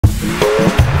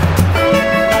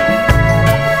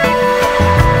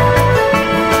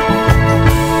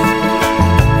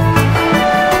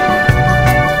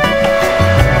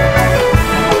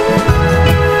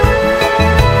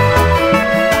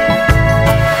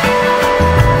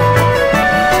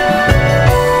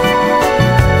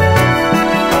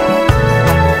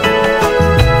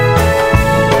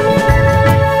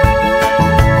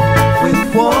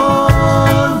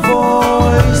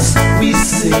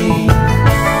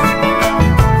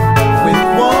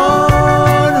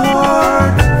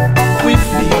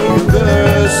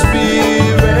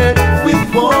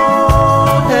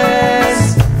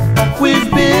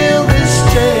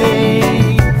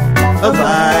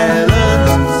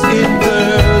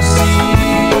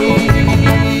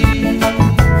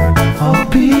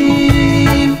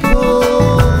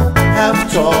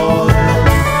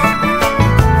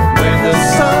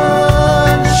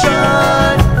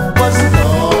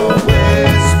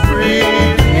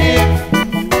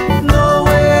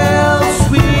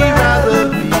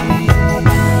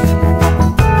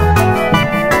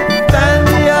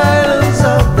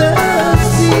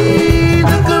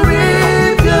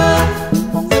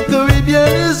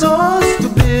Caribbean is ours to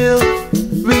build.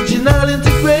 Regional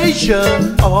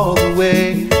integration all the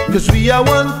way. 'Cause we are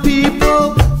one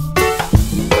people.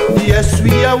 Yes,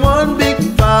 we are one big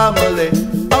family.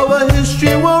 Our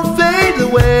history won't fade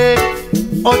away.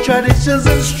 Our traditions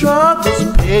and struggles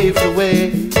pave the way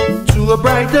to a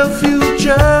brighter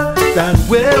future than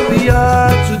where we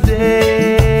are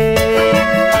today.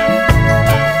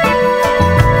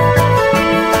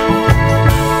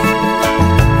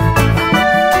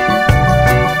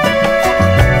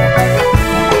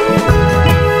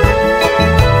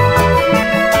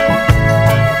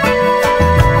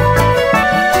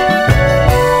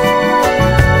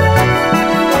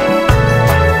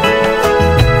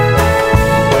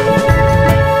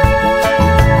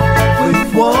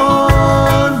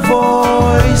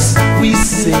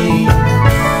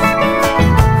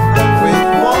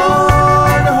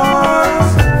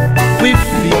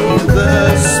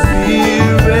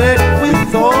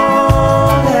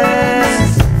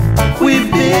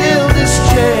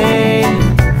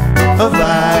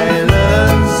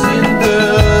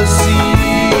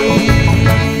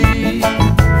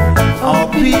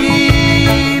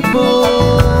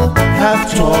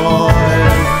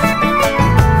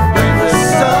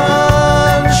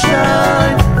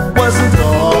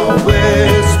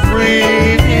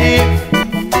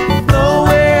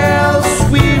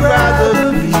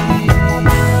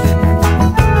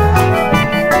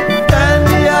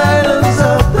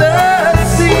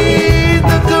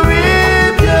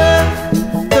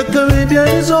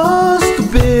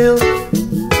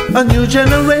 A new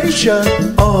generation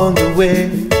on the way,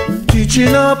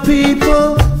 teaching our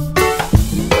people,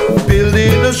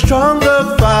 building a stronger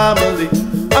family.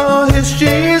 Our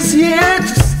history is here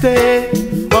to stay.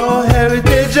 Our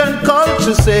heritage and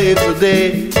culture save the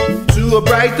day to a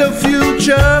brighter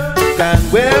future than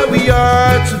where we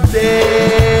are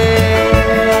today.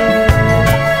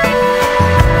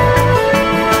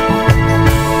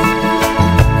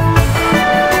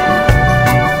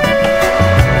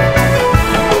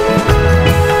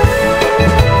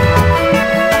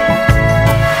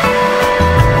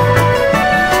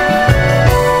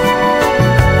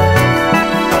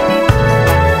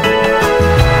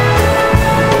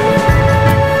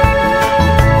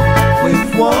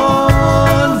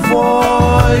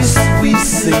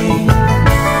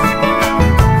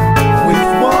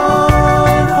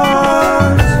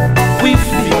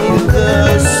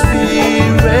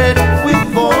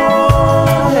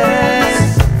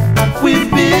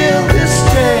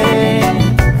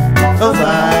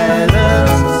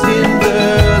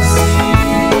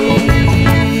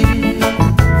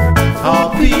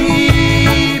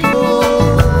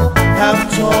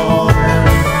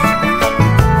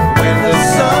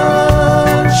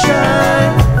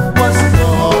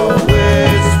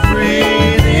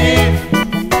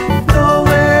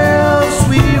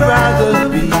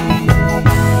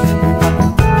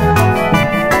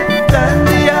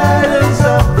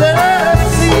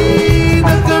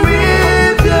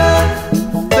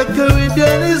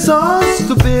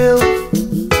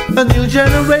 A new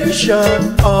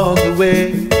generation on the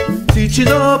way, teaching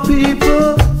our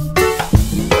people,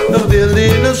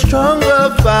 building a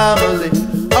stronger family.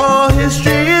 Our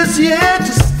history is here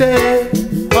to stay.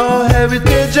 Our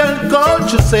heritage and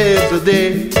culture saves the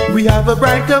day. We have a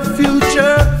brighter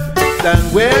future than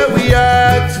where we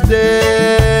are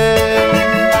today.